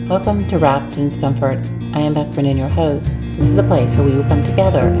Welcome to Wrapped in His Comfort. I am Beth Brennan, your host. This is a place where we will come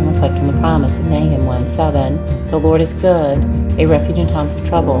together and reflect on the promise of Nahum 1:7. The Lord is good, a refuge in times of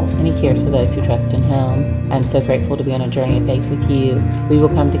trouble, and He cares for those who trust in Him. I am so grateful to be on a journey of faith with you. We will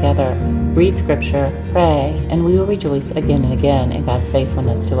come together, read Scripture, pray, and we will rejoice again and again in God's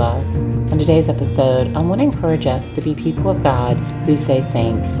faithfulness to us. On today's episode, I want to encourage us to be people of God who say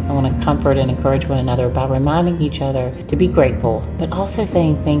thanks. I want to comfort and encourage one another by reminding each other to be grateful, but also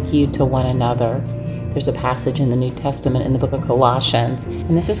saying thank you to one another. There's a passage in the New Testament in the book of Colossians,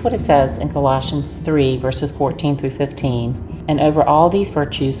 and this is what it says in Colossians 3, verses 14 through 15. And over all these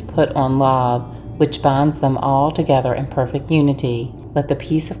virtues put on love, which binds them all together in perfect unity. Let the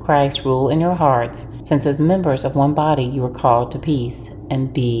peace of Christ rule in your hearts, since as members of one body you are called to peace,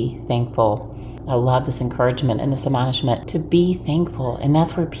 and be thankful. I love this encouragement and this admonishment to be thankful, and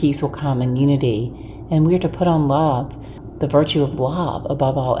that's where peace will come in unity. And we are to put on love, the virtue of love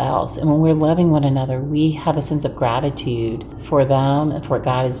above all else. And when we're loving one another, we have a sense of gratitude for them and for what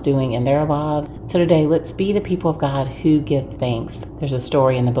God is doing in their lives. So today, let's be the people of God who give thanks. There's a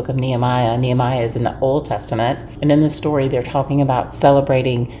story in the book of Nehemiah. Nehemiah is in the Old Testament. And in this story, they're talking about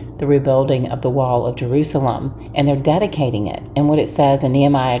celebrating the rebuilding of the wall of Jerusalem. And they're dedicating it. And what it says in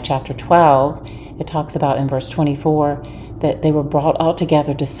Nehemiah chapter 12, it talks about in verse 24, that they were brought all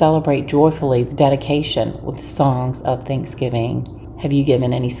together to celebrate joyfully the dedication with songs of thanksgiving. Have you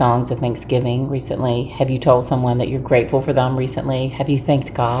given any songs of thanksgiving recently? Have you told someone that you're grateful for them recently? Have you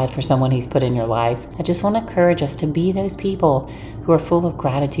thanked God for someone He's put in your life? I just want to encourage us to be those people who are full of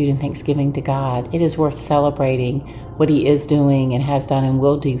gratitude and thanksgiving to God. It is worth celebrating what He is doing and has done and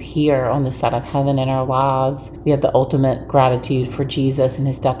will do here on this side of heaven in our lives. We have the ultimate gratitude for Jesus and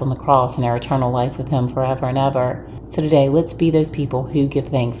His death on the cross and our eternal life with Him forever and ever. So today, let's be those people who give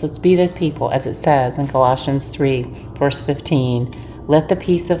thanks. Let's be those people, as it says in Colossians 3, verse 15. Let the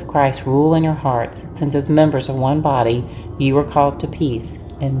peace of Christ rule in your hearts, since as members of one body, you are called to peace,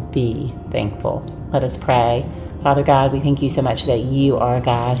 and be thankful. Let us pray. Father God, we thank you so much that you are a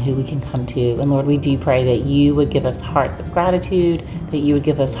God who we can come to. And Lord, we do pray that you would give us hearts of gratitude, that you would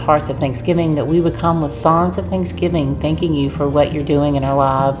give us hearts of thanksgiving, that we would come with songs of thanksgiving, thanking you for what you're doing in our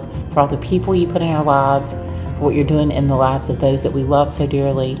lives, for all the people you put in our lives, for what you're doing in the lives of those that we love so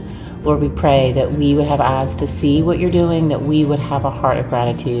dearly. Lord, we pray that we would have eyes to see what you're doing, that we would have a heart of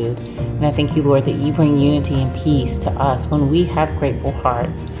gratitude. And I thank you, Lord, that you bring unity and peace to us when we have grateful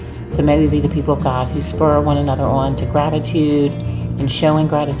hearts. So may we be the people of God who spur one another on to gratitude and showing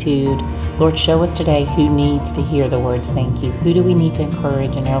gratitude. Lord, show us today who needs to hear the words thank you. Who do we need to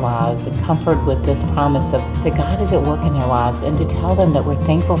encourage in our lives and comfort with this promise of that God is at work in their lives, and to tell them that we're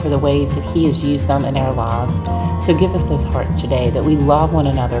thankful for the ways that He has used them in our lives. So give us those hearts today, that we love one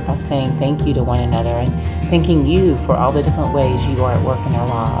another by saying thank you to one another and thanking you for all the different ways you are at work in our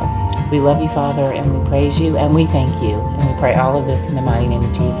lives. We love you, Father, and we praise you and we thank you. And we pray all of this in the mighty name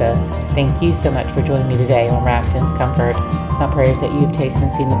of Jesus. Thank you so much for joining me today on Wrapped in His Comfort. My prayer is that you have tasted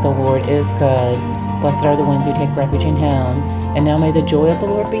and seen that the Lord is good. Blessed are the ones who take refuge in Him. And now may the joy of the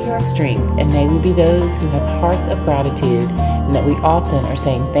Lord be your strength, and may we be those who have hearts of gratitude, and that we often are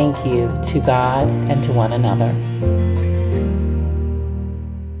saying thank you to God and to one another.